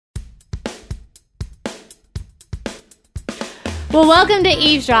Well, welcome to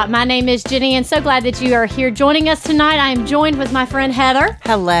Eavesdrop. My name is Jenny, and so glad that you are here joining us tonight. I am joined with my friend Heather.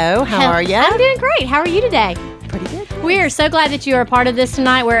 Hello, how are you? I'm doing great. How are you today? Pretty good. We are so glad that you are a part of this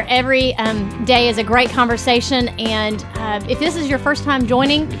tonight, where every day is a great conversation. And if this is your first time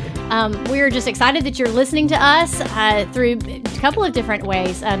joining, we are just excited that you're listening to us through a couple of different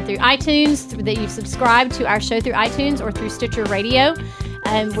ways. Through iTunes, that you've subscribed to our show through iTunes, or through Stitcher Radio,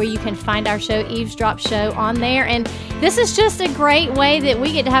 where you can find our show, Eavesdrop Show, on there. And this is just a great way that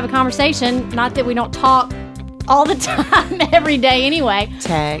we get to have a conversation. Not that we don't talk all the time, every day anyway.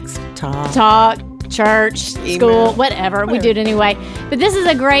 Text, talk. Church, Email. school, whatever. We do it anyway. But this is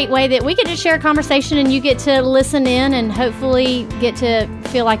a great way that we get to share a conversation, and you get to listen in and hopefully get to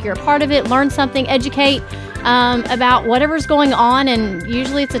feel like you're a part of it, learn something, educate about whatever's going on. And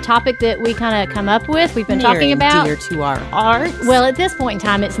usually it's a topic that we kind of come up with. We've been talking about. Near and dear to our hearts. Well, at this point in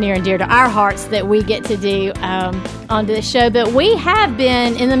time, it's near and dear to our hearts that we get to do onto the show. But we have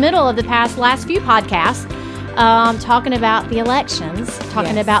been in the middle of the last few podcasts talking about the elections,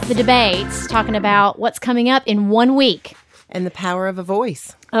 talking about the debates, talking about what's coming up in 1 week. And the power of a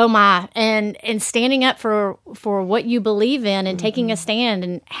voice. Oh my, and standing up for what you believe in, and taking a stand,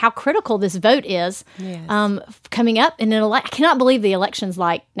 and how critical this vote is coming up in an I cannot believe the election's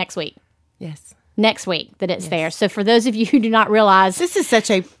like next week. Yes. Next week that it's there. So for those of you who do not realize, this is such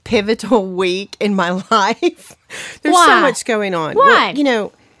a pivotal week in my life. There's Why? so much going on. Why?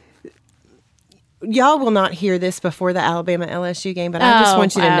 Well, y'all will not hear this before the Alabama LSU game, but I just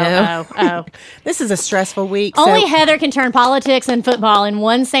want you to know. This is a stressful week. Only Heather can turn politics and football in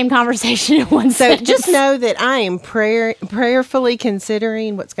one same conversation in one sentence. Just know that I am prayerfully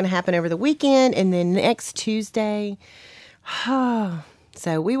considering what's going to happen over the weekend, and then next Tuesday.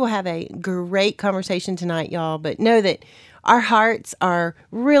 So we will have a great conversation tonight, y'all, but know that our hearts are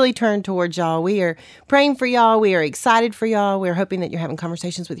really turned towards y'all. We are praying for y'all. We are excited for y'all. We're hoping that you're having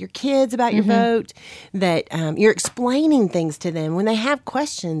conversations with your kids about your vote, that you're explaining things to them when they have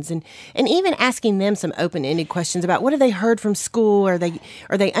questions, and even asking them some open-ended questions about what have they heard from school. Are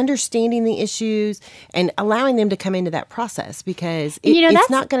they understanding the issues, and allowing them to come into that process, because it's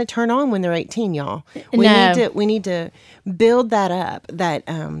not going to turn on when they're 18, y'all. We need to build that up, that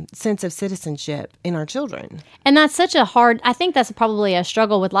sense of citizenship in our children. And that's such a I think that's probably a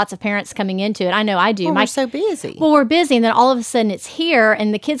struggle with lots of parents coming into it. I know I do. We're so busy. Well, we're busy, and then all of a sudden it's here,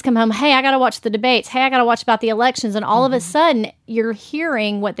 and the kids come home, hey, I got to watch the debates. Hey, I got to watch about the elections. And all of a sudden you're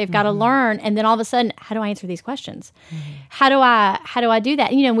hearing what they've got to learn. And then all of a sudden, how do I answer these questions? How do I do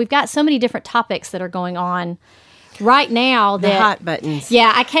that? We've got so many different topics that are going on right now. The hot buttons.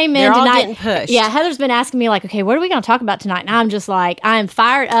 Yeah, I came in They're tonight. All getting pushed. Yeah, Heather's been asking me, like, okay, what are we going to talk about tonight? And I'm just like, I am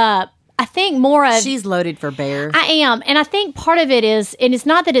fired up. I think more of... She's loaded for bear. I am. And I think part of it is, and it's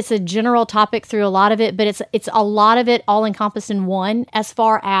not that it's a general topic through a lot of it, but it's a lot of it all encompassed in one, as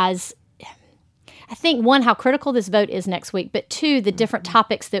far as, I think, one, how critical this vote is next week, but two, the different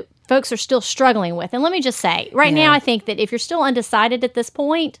topics that folks are still struggling with. And let me just say, right now, I think that if you're still undecided at this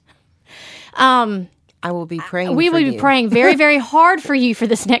point, I will be praying we will be praying very, very hard for you for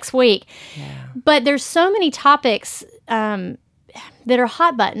this next week. Yeah. But there's so many topics that are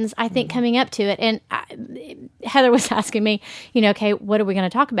hot buttons, I think, coming up to it. And Heather was asking me, okay, what are we going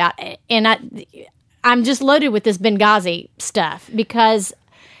to talk about? And I'm just loaded with this Benghazi stuff, because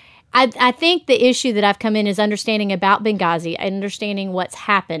I think the issue that I've come in is understanding about Benghazi, understanding what's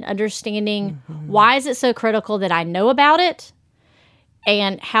happened, understanding why is it so critical that I know about it,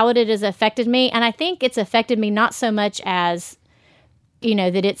 and how it has affected me. And I think it's affected me not so much as,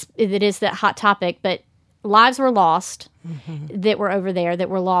 that it is that hot topic, but lives were lost that were over there, that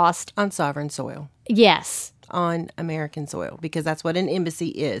were lost. On sovereign soil. Yes. On American soil, because that's what an embassy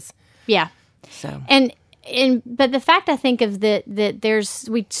is. Yeah. So. But the fact, I think, of that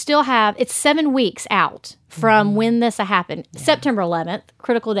we still have, it's 7 weeks out from when this happened. Yeah. September 11th,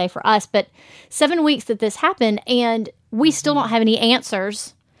 critical day for us, but 7 weeks that this happened, and we still don't have any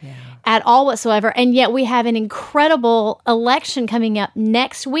answers at all whatsoever. And yet we have an incredible election coming up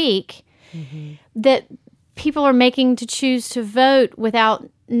next week that people are making to choose to vote without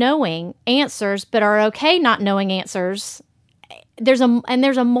knowing answers, but are okay not knowing answers. There's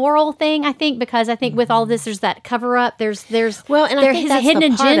a moral thing, I think, because I think with all this, there's that cover up. There's I think that's a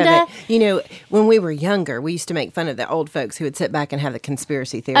hidden the part agenda. Of it. When we were younger, we used to make fun of the old folks who would sit back and have the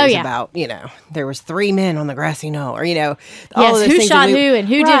conspiracy theories about, there was 3 men on the grassy knoll, or all of those who things shot who and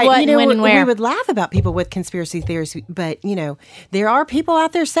who did what and when and where. We would laugh about people with conspiracy theories, but there are people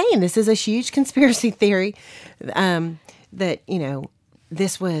out there saying this is a huge conspiracy theory, that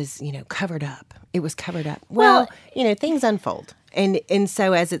this was covered up. It was covered up. Well, things unfold. And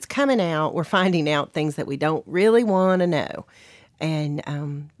so as it's coming out, we're finding out things that we don't really want to know.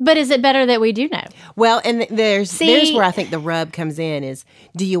 But is it better that we do know? Well, and there's where I think the rub comes in is,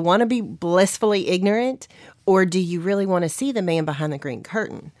 do you want to be blissfully ignorant, or do you really want to see the man behind the green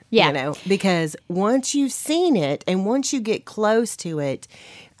curtain? Yeah. You know, because once you've seen it and once you get close to it,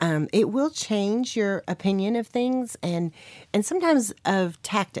 it will change your opinion of things and sometimes of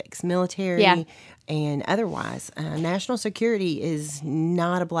tactics, military and otherwise. National security is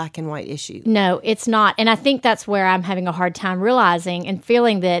not a black and white issue. No, it's not. And I think that's where I'm having a hard time realizing and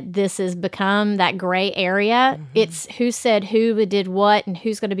feeling that this has become that gray area. Mm-hmm. It's who said who did what and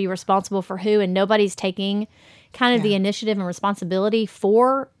who's going to be responsible for who, and nobody's taking kind of the initiative and responsibility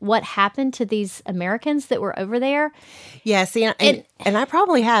for what happened to these Americans that were over there. Yeah, see, and I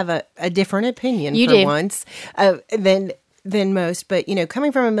probably have a different opinion once than most. But, you know,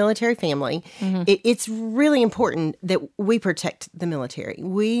 coming from a military family, it's really important that we protect the military.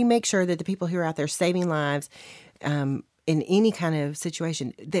 We make sure that the people who are out there saving lives in any kind of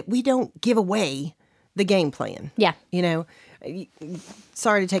situation, that we don't give away the game plan. Yeah. You know,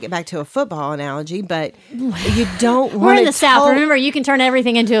 sorry to take it back to a football analogy, but you don't want to We're in the South. Remember, you can turn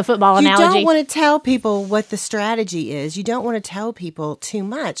everything into a football analogy. You don't want to tell people what the strategy is. You don't want to tell people too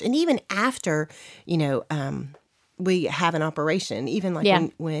much. And even after, you know, we have an operation, even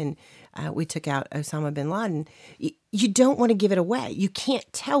like when we took out Osama bin Laden, you don't want to give it away. You can't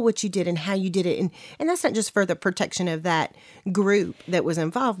tell what you did and how you did it. And that's not just for the protection of that group that was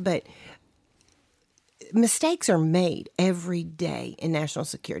involved, but mistakes are made every day in national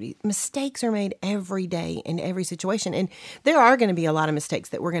security. Mistakes are made every day in every situation. And there are going to be a lot of mistakes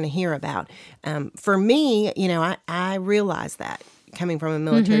that we're going to hear about. For me, you know, I realize that coming from a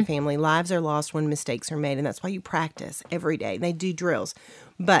military family, lives are lost when mistakes are made. And that's why you practice every day. They do drills.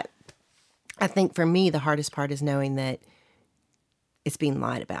 But I think for me, the hardest part is knowing that it's being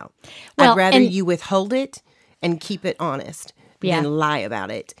lied about. I'd rather you withhold it and keep it honest than lie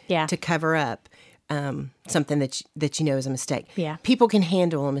about it to cover up something that you know is a mistake. Yeah. People can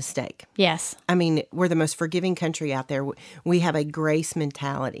handle a mistake. Yes. I mean, we're the most forgiving country out there. We have a grace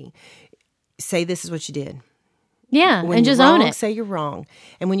mentality. Say this is what you did. Yeah, when and just wrong, own it. Say you're wrong.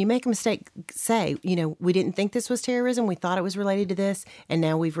 And when you make a mistake, say, you know, we didn't think this was terrorism. We thought it was related to this. And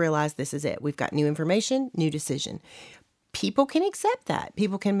now we've realized this is it. We've got new information, new decision. People can accept that.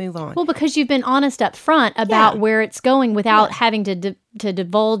 People can move on. Well, because you've been honest up front about where it's going without having to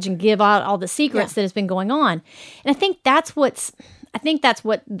divulge and give out all the secrets that has been going on. And I think that's what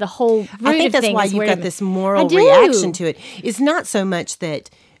the whole root I think of that's things why is. you've got this moral reaction to it. It's not so much that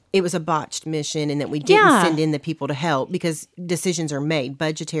it was a botched mission and that we didn't send in the people to help, because decisions are made,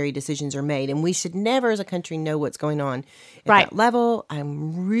 budgetary decisions are made, and we should never as a country know what's going on at that level.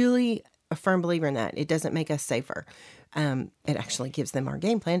 I'm really a firm believer in that. It doesn't make us safer. It actually gives them our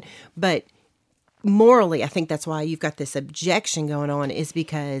game plan. But morally, I think that's why you've got this objection going on, is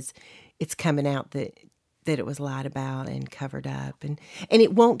because it's coming out that it was lied about and covered up. And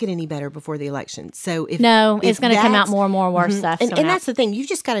it won't get any better before the election. So it's going to come out more and more worse stuff. And that's the thing. You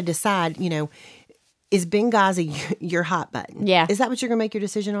just got to decide, you know, is Benghazi your hot button? Yeah. Is that what you're going to make your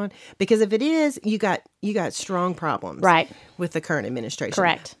decision on? Because if it is, you got strong problems with the current administration.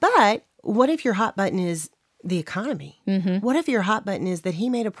 Correct. But what if your hot button is the economy? Mm-hmm. What if your hot button is that he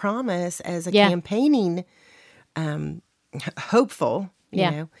made a promise as a campaigning hopeful,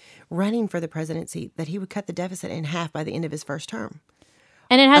 you know, running for the presidency, that he would cut the deficit in half by the end of his first term?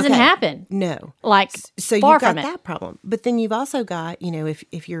 And it hasn't happened. No. So you've got that problem. But then you've also got, you know,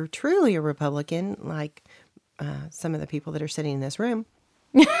 if you're truly a Republican, like some of the people that are sitting in this room,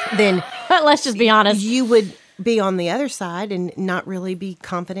 then let's just be honest. You would be on the other side and not really be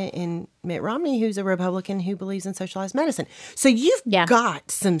confident in Mitt Romney, who's a Republican who believes in socialized medicine. So you've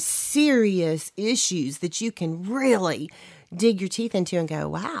got some serious issues that you can really dig your teeth into and go,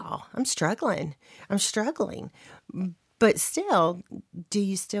 wow, I'm struggling. But still, do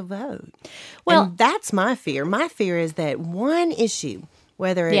you still vote? Well, and that's my fear. My fear is that one issue,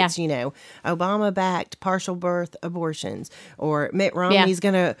 whether it's, you know, Obama-backed partial birth abortions, or Mitt Romney's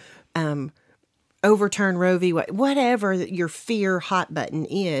going to overturn Roe v. Wade, whatever your fear hot button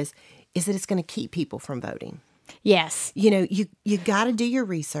is that it's going to keep people from voting. Yes. You know, you got to do your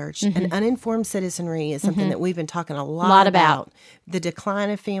research. Mm-hmm. An uninformed citizenry is something that we've been talking a lot about. The decline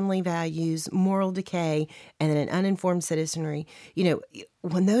of family values, moral decay, and then an uninformed citizenry. You know,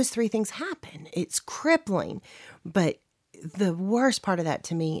 when those three things happen, it's crippling. But the worst part of that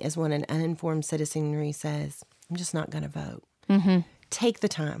to me is when an uninformed citizenry says, I'm just not going to vote. Mm-hmm. Take the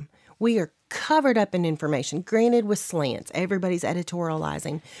time. We are covered up in information, granted with slants. Everybody's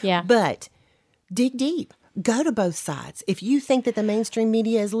editorializing. Yeah. But dig deep. go to both sides. If you think that the mainstream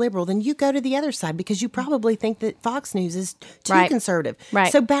media is liberal, then you go to the other side because you probably think that Fox News is too conservative.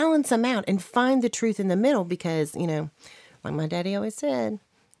 Right. So balance them out and find the truth in the middle because, like my daddy always said,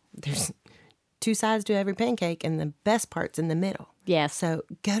 there's two sides to every pancake and the best part's in the middle. Yes. So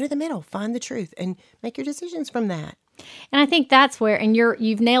go to the middle, find the truth, and make your decisions from that. And I think that's where, and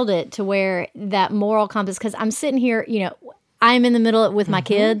you've nailed it to where that moral compass, because I'm sitting here, I'm in the middle with my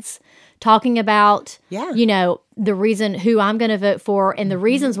kids talking about, the reason who I'm going to vote for and the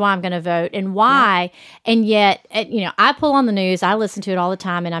reasons why I'm going to vote and why. Yeah. And yet, I pull on the news, I listen to it all the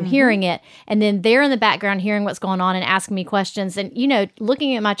time and I'm hearing it. And then they're in the background hearing what's going on and asking me questions and,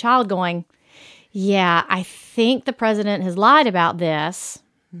 looking at my child going, yeah, I think the president has lied about this.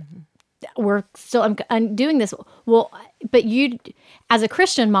 We're still I'm doing this. Well, but you, as a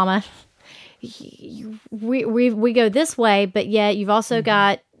Christian mama, we go this way, but yet you've also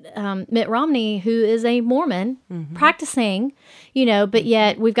got Mitt Romney, who is a Mormon, practicing, but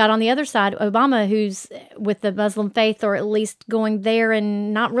yet we've got on the other side Obama, who's with the Muslim faith, or at least going there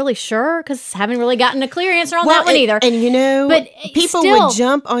and not really sure, because haven't really gotten a clear answer on that one either. And but people would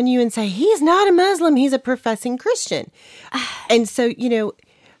jump on you and say, he's not a Muslim, he's a professing Christian. And so,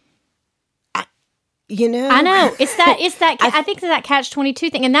 I know it's that I think that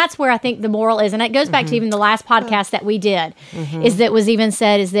catch-22 thing, and that's where I think the moral is, and it goes back to even the last podcast that we did, is that was even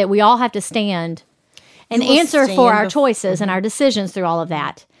said is that we all have to stand and answer for our choices and our decisions through all of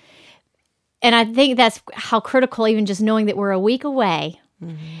that. And I think that's how critical, even just knowing that we're a week away,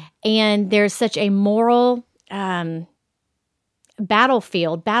 and there's such a moral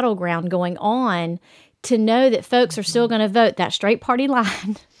battleground going on, to know that folks are still going to vote that straight party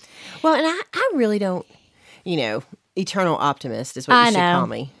line. Well, and I really don't, eternal optimist is what you should call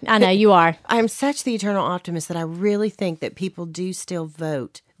me. I know, you are. I'm such the eternal optimist that I really think that people do still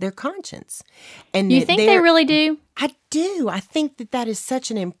vote their conscience. And you think they really do? I do. I think that is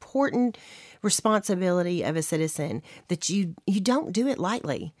such an important responsibility of a citizen that you don't do it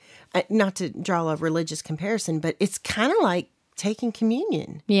lightly. Not to draw a religious comparison, but it's kind of like taking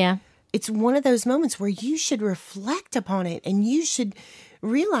communion. Yeah. It's one of those moments where you should reflect upon it and you should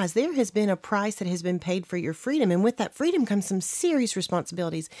realize there has been a price that has been paid for your freedom. And with that freedom comes some serious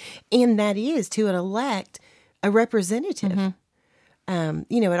responsibilities. And that is to elect a representative,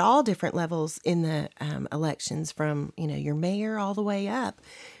 at all different levels in the elections, from, your mayor all the way up,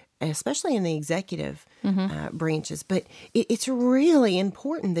 especially in the executive branches. But it's really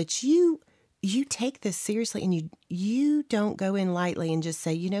important that you take this seriously and you don't go in lightly and just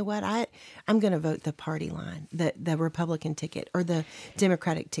say, you know what, I'm going to vote the party line, the Republican ticket or the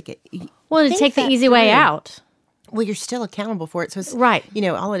Democratic ticket. Well, to take the easy way out. Well, you're still accountable for it. So it's, right.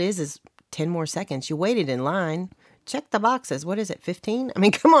 All it is 10 more seconds. You waited in line. Check the boxes. What is it, 15? I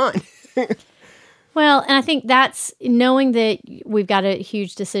mean, come on. Well, and I think that's knowing that we've got a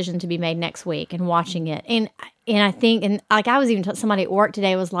huge decision to be made next week and watching it. And I think, and like I was even somebody at work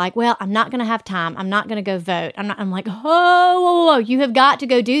today was like, well, I'm not going to have time. I'm not going to go vote. I'm like, whoa, you have got to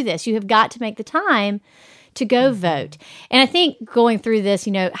go do this. You have got to make the time to go vote. And I think going through this,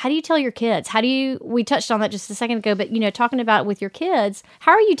 how do you tell your kids? We touched on that just a second ago, but talking about it with your kids,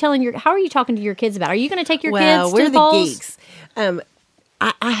 how are you talking to your kids about it? Are you going to take your kids to the polls? We're the geeks.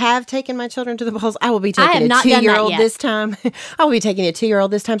 I have taken my children to the polls. I will be taking a 2-year-old this time. I will be taking a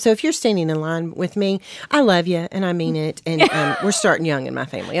 2-year-old this time. So if you're standing in line with me, I love you and I mean it. And we're starting young in my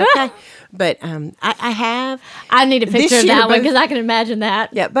family, okay? But I have. I need a picture of that one because I can imagine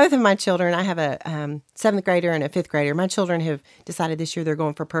that. Yeah, both of my children. I have a 7th grader and a 5th grader. My children have decided this year they're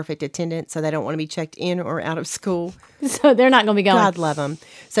going for perfect attendance, so they don't want to be checked in or out of school. So they're not going to be going. God love them.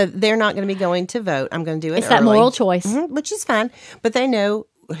 So they're not going to be going to vote. I'm going to do it. It's early. That moral choice, which is fine. But they know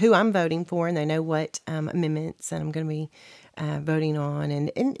who I'm voting for, and they know what amendments that I'm going to be voting on,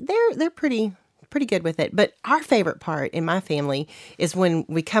 and they're pretty good with it. But our favorite part in my family is when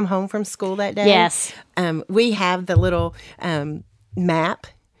we come home from school that day. Yes, we have the little map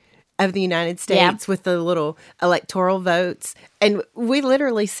of the United States with the little electoral votes, and we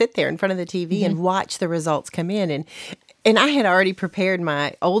literally sit there in front of the TV and watch the results come in. And I had already prepared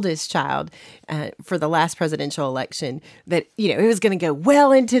my oldest child for the last presidential election that, it was going to go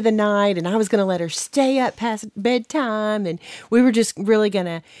well into the night and I was going to let her stay up past bedtime. And we were just really going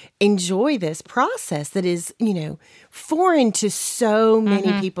to enjoy this process that is, foreign to so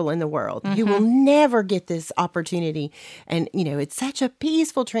many people in the world who will never get this opportunity. And, it's such a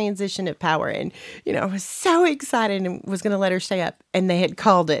peaceful transition of power. And, I was so excited and was going to let her stay up. And they had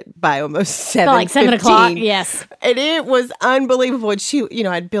called it by almost 7. Like 7 o'clock, yes. And it was unbelievable. And she,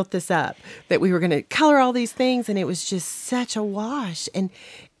 I'd built this up that we were going to color all these things. And it was just such a wash. And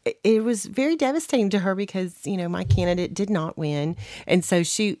it was very devastating to her because, my candidate did not win. And so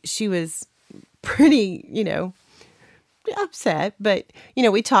she was pretty, upset. But,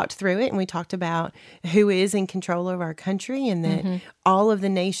 we talked through it and we talked about who is in control of our country and that all of the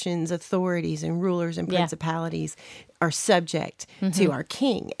nation's authorities and rulers and principalities are subject to our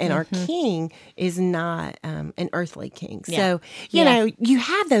king. And our king is not an earthly king. So, you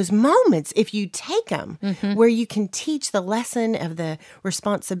have those moments if you take them where you can teach the lesson of the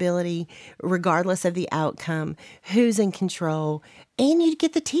responsibility regardless of the outcome, who's in control, and you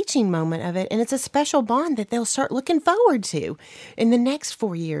get the teaching moment of it. And it's a special bond that they'll start looking forward to in the next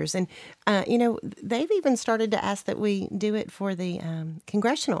 4 years. And, they've even started to ask that we do it for the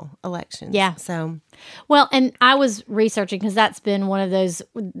congressional elections. Yeah. So, well, and I was researching because that's been one of those,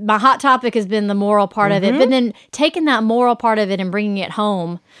 my hot topic has been the moral part of it, but then taking that moral part of it and bringing it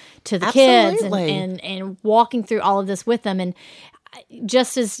home to the kids and walking through all of this with them. And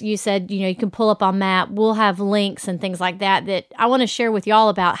just as you said, you can pull up on map, we'll have links and things like that I want to share with y'all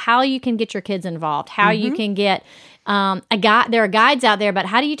about how you can get your kids involved, how you can get there are guides out there about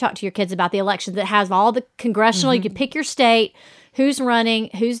how do you talk to your kids about the elections that has all the congressional, you can pick your state, who's running,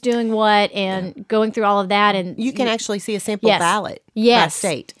 who's doing what, and going through all of that. And you can actually see a sample ballot by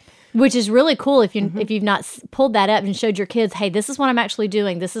state. Which is really cool if you've not pulled that up and showed your kids, hey, this is what I'm actually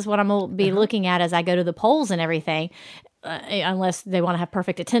doing. This is what I'm going to be looking at as I go to the polls and everything. Unless they want to have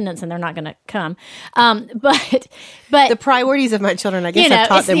perfect attendance and they're not going to come. But the priorities of my children, I guess I've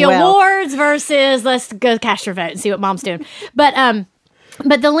taught them well. It's the awards versus let's go cast your vote and see what mom's doing.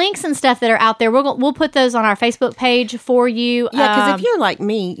 But the links and stuff that are out there, we'll put those on our Facebook page for you. Yeah, because if you're like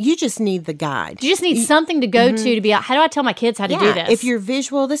me, you just need the guide. You just need something to go to be, how do I tell my kids how to do this? If you're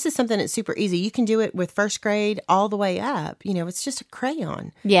visual, this is something that's super easy. You can do it with first grade all the way up. It's just a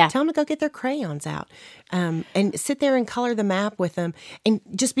crayon. Yeah. Tell them to go get their crayons out and sit there and color the map with them and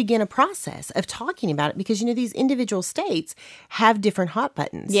just begin a process of talking about it because, these individual states have different hot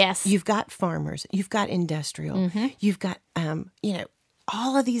buttons. Yes. You've got farmers. You've got industrial. You've got,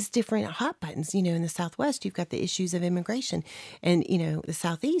 all of these different hot buttons. In the Southwest, you've got the issues of immigration. And, the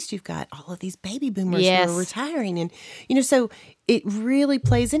Southeast, you've got all of these baby boomers who are retiring. And, so it really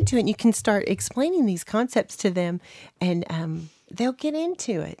plays into it. And you can start explaining these concepts to them and they'll get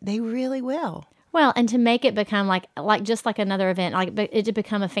into it. They really will. Well, and to make it become like just like another event, like it to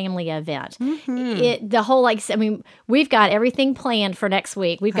become a family event. The whole we've got everything planned for next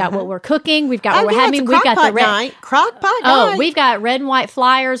week. We've got what we're cooking. We've got what we're having. We've got the crock pot night. We've got red and white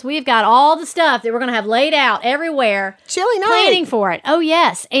flyers. We've got all the stuff that we're going to have laid out everywhere. Chili night. Planning for it. Oh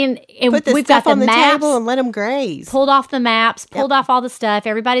yes, and put the we've stuff got on the maps, table and let them graze. Pulled off the maps. Pulled off all the stuff.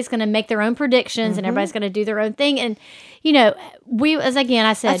 Everybody's going to make their own predictions, and everybody's going to do their own thing. And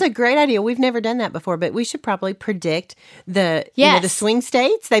I said that's a great idea. We've never done that before, but we should probably predict the swing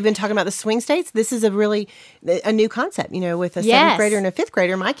states. They've been talking about the swing states. This is a new concept. With a seventh grader and a fifth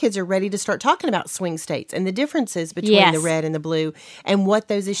grader, my kids are ready to start talking about swing states and the differences between the red and the blue and what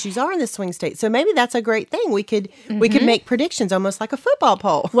those issues are in the swing states. So maybe that's a great thing. We could make predictions almost like a football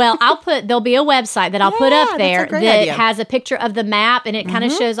poll. Well, there'll be a website that I'll put up there that has a picture of the map and it kind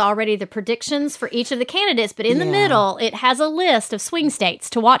of shows already the predictions for each of the candidates, but in the middle it has a list of swing states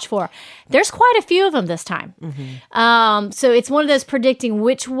to watch for. There's quite a few of them this time. So it's one of those predicting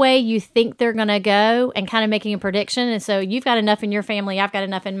which way you think they're going to go and kind of making a prediction. And so you've got enough in your family, I've got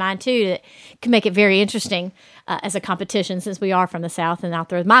enough in mine too, that can make it very interesting as a competition since we are from the South. And I'll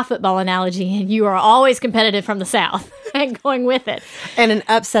throw my football analogy, and you are always competitive from the South and going with it. And an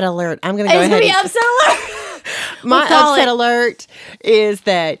upset alert. I'm going to go ahead. It's going to be upset alert. My upset alert is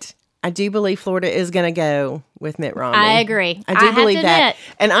that I do believe Florida is going to go with Mitt Romney. I agree. I do believe that.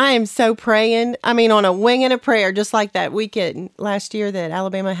 And I am so praying. On a wing and a prayer, just like that weekend last year that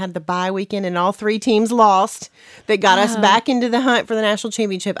Alabama had the bye weekend and all three teams lost that got us back into the hunt for the national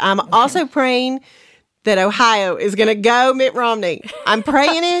championship. I'm also praying that Ohio is going to go Mitt Romney. I'm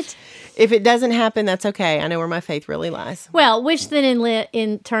praying it. If it doesn't happen, that's okay. I know where my faith really lies. Well, which then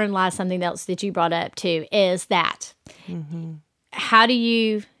in turn lies something else that you brought up too, is that how do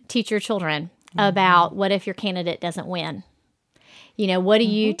you teach your children about what if your candidate doesn't win? What do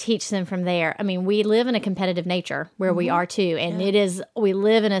you teach them from there? We live in a competitive nature where we are too. And we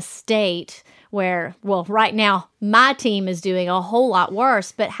live in a state where, right now, my team is doing a whole lot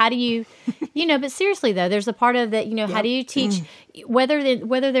worse. But how do you, but seriously though, there's a part of that, how do you teach, whether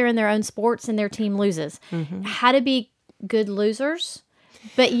they're in their own sports and their team loses, how to be good losers,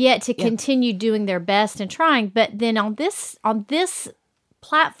 but yet to continue doing their best and trying. But then on this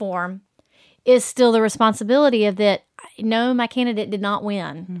platform is still the responsibility of that. No, my candidate did not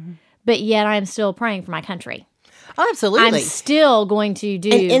win, but yet I am still praying for my country. Oh, absolutely. I'm still going to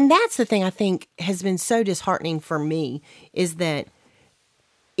do. And that's the thing I think has been so disheartening for me is that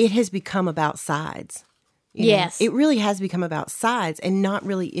it has become about sides. You know? Yes. It really has become about sides and not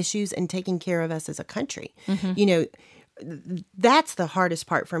really issues and taking care of us as a country. You know, that's the hardest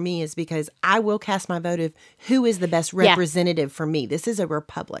part for me is because I will cast my vote of who is the best representative for me. This is a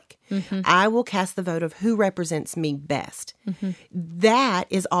republic. I will cast the vote of who represents me best. That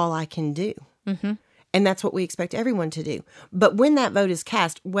is all I can do. And that's what we expect everyone to do. But when that vote is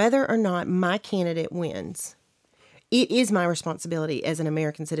cast, whether or not my candidate wins, it is my responsibility as an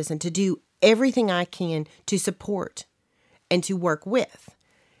American citizen to do everything I can to support and to work with.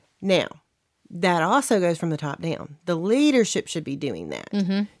 Now, that also goes from the top down. The leadership should be doing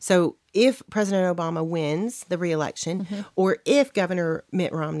that. So if President Obama wins the reelection, or if Governor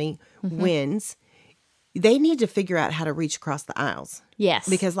Mitt Romney wins, they need to figure out how to reach across the aisles. Yes.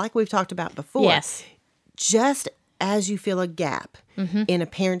 Because like we've talked about before, just as you feel a gap in a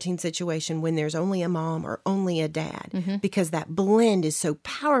parenting situation when there's only a mom or only a dad, because that blend is so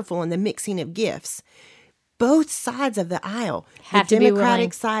powerful in the mixing of gifts, both sides of the aisle, the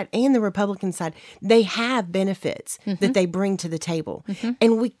Democratic side and the Republican side, they have benefits that they bring to the table.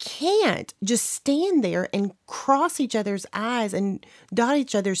 And we can't just stand there and cross each other's I's and dot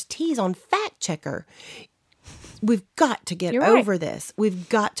each other's T's on fact checker. We've got to get over this. We've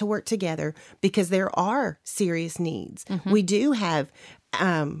got to work together because there are serious needs. We do have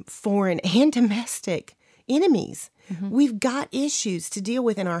foreign and domestic enemies. We've got issues to deal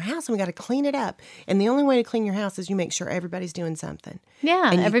with in our house, and we got to clean it up. And the only way to clean your house is you make sure everybody's doing something.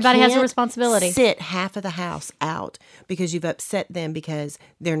 Yeah, and everybody has a responsibility. Sit half of the house out because you've upset them because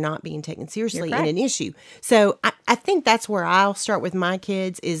they're not being taken seriously in an issue. So I think that's where I'll start with my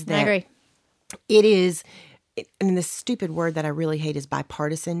kids is that I agree. It is, and the stupid word that I really hate is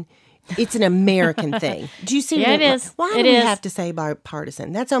bipartisan. It's an American thing. Do you see? Yeah, it is. Why do we have to say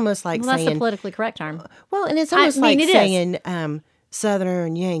bipartisan? That's almost like saying... that's the politically correct term. Well, and it's almost like saying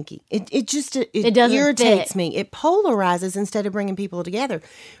Southern Yankee. It just irritates me. It polarizes instead of bringing people together.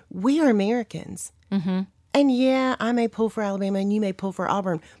 We are Americans. And yeah, I may pull for Alabama and you may pull for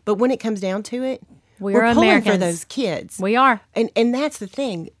Auburn. But when it comes down to it, we're pulling Americans for those kids. We are. And that's the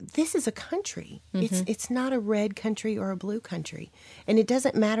thing. This is a country. It's not a red country or a blue country. And it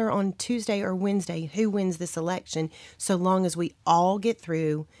doesn't matter on Tuesday or Wednesday who wins this election so long as we all get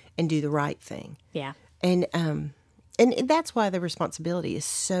through and do the right thing. Yeah. And that's why the responsibility is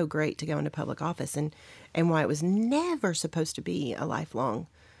so great to go into public office and why it was never supposed to be a lifelong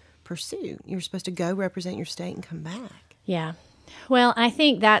pursuit. You're supposed to go represent your state and come back. Yeah. Well, I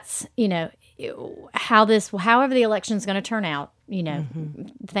think that's, however the election is going to turn out,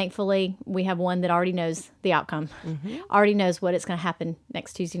 thankfully we have one that already knows the outcome, already knows what it's going to happen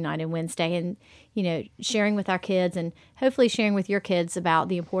next Tuesday night and Wednesday. And, sharing with our kids and hopefully sharing with your kids about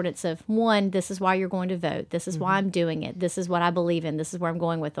the importance of, one, this is why you're going to vote. This is why I'm doing it. This is what I believe in. This is where I'm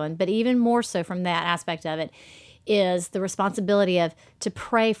going with on. But even more so from that aspect of it is the responsibility of to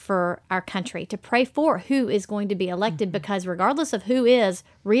pray for our country, to pray for who is going to be elected, because regardless of who is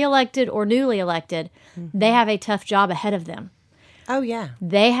reelected or newly elected, they have a tough job ahead of them. Oh, yeah.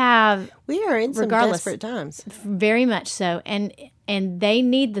 They have... We are in some desperate times. Very much so. And they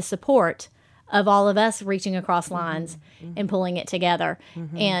need the support of all of us reaching across lines and pulling it together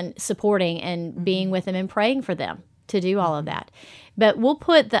and supporting and being with them and praying for them to do all of that. But we'll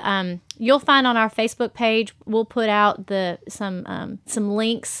put the you'll find on our Facebook page, we'll put out some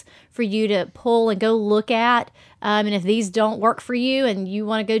links for you to pull and go look at. And if these don't work for you and you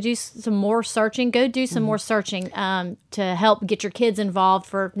want to go do some more searching, go do some more searching to help get your kids involved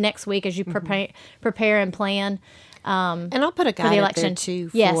for next week as you prepare and plan. And I'll put a guide up there too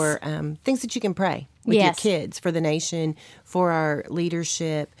for things that you can pray with your kids, for the nation, for our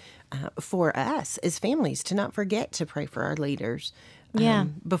leadership. For us as families to not forget to pray for our leaders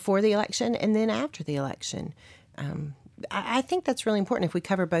before the election and then after the election. I think that's really important if we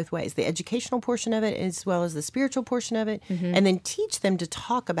cover both ways, the educational portion of it as well as the spiritual portion of it, and then teach them to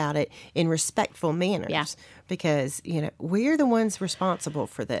talk about it in respectful manners because, we're the ones responsible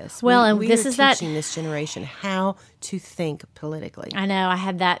for this. Well, we this are is teaching this generation how to think politically. I know. I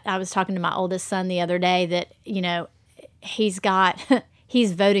had that. I was talking to my oldest son the other day that,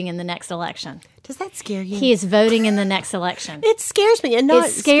 he's voting in the next election. Does that scare you? He is voting in the next election. It scares me. And not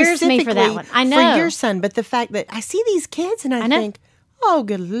it scares me for that one. I know. For your son, but the fact that I see these kids and I think, oh,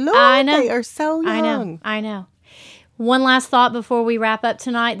 good Lord, they are so young. I know. One last thought before we wrap up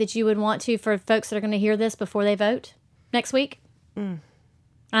tonight that you would want to for folks that are going to hear this before they vote next week?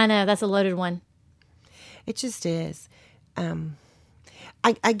 I know. That's a loaded one. It just is.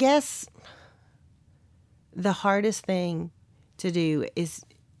 I guess... the hardest thing to do is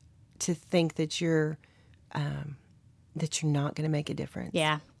to think that you're not going to make a difference.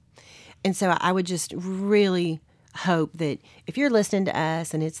 Yeah. And so I would just really hope that if you're listening to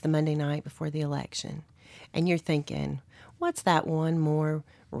us and it's the Monday night before the election and you're thinking, what's that one more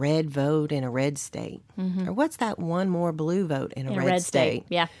red vote in a red state? Or what's that one more blue vote in a red state?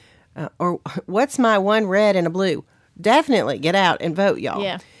 Yeah. Or what's my one red and a blue? Definitely get out and vote, y'all.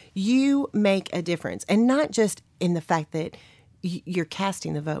 Yeah. You make a difference. And not just in the fact that you're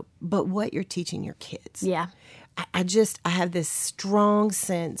casting the vote, but what you're teaching your kids. Yeah. I have this strong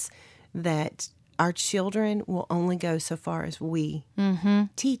sense that our children will only go so far as we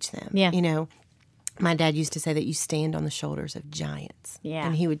teach them. Yeah. You know, my dad used to say that you stand on the shoulders of giants. Yeah.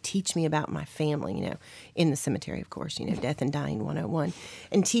 And he would teach me about my family, you know, in the cemetery, of course, you know, Death and Dying 101,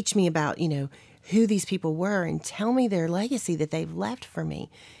 and teach me about, you know, who these people were and tell me their legacy that they've left for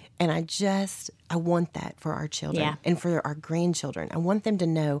me. And I want that for our children and for our grandchildren. I want them to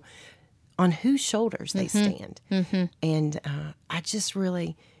know on whose shoulders they stand. And I just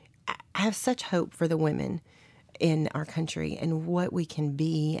really, I have such hope for the women in our country and what we can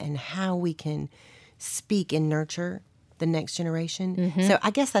be and how we can speak and nurture the next generation. So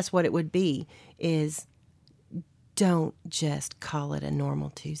I guess that's what it would be, is don't just call it a normal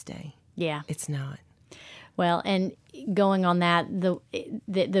Tuesday. Yeah. It's not. Well, and going on that,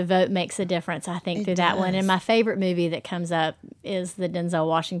 the vote makes a difference, I think, through that one. does. And my favorite movie that comes up is the Denzel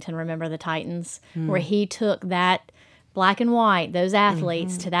Washington, Remember the Titans, where he took that black and white, those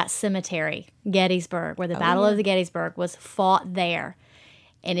athletes, to that cemetery, Gettysburg, where the Battle of the Gettysburg was fought there.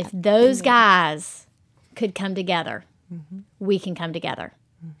 And if those guys could come together, we can come together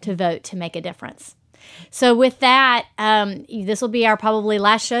to vote to make a difference. So with that, this will be our probably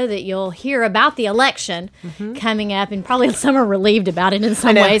last show that you'll hear about the election coming up, and probably some are relieved about it in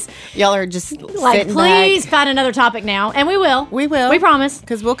some ways. Y'all are just Like, please find another topic now, and we will. We will. We promise.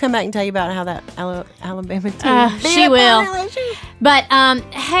 Because we'll come back and tell you about how that Alabama team. She will. But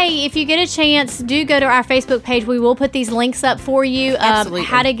hey, if you get a chance, do go to our Facebook page. We will put these links up for you. Absolutely.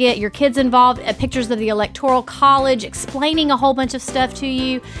 How to get your kids involved, pictures of the Electoral College, explaining a whole bunch of stuff to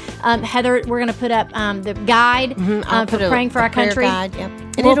you. Heather, we're going to put up the guide for praying for our country. Guide, yep.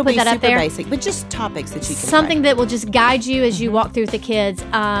 And We'll it'll put be that up super there. basic, but just topics that you can Something that will just guide you as you walk through with the kids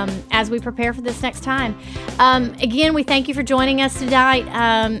as we prepare for this next time. Again, we thank you for joining us tonight.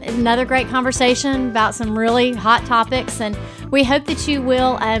 Another great conversation about some really hot topics, and we hope that you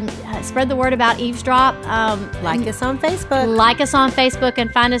will spread the word about Eavesdrop. Like us on Facebook. Like us on Facebook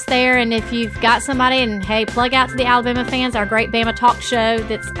and find us there. And if you've got somebody, and hey, plug out to the Alabama fans, our great Bama Talk Show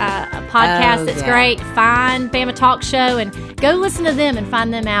that's a podcast that's great. Find Bama Talk Show and go listen to them and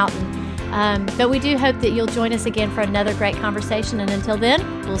find them out. But we do hope that you'll join us again for another great conversation. And until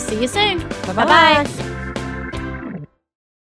then, we'll see you soon. Bye-bye.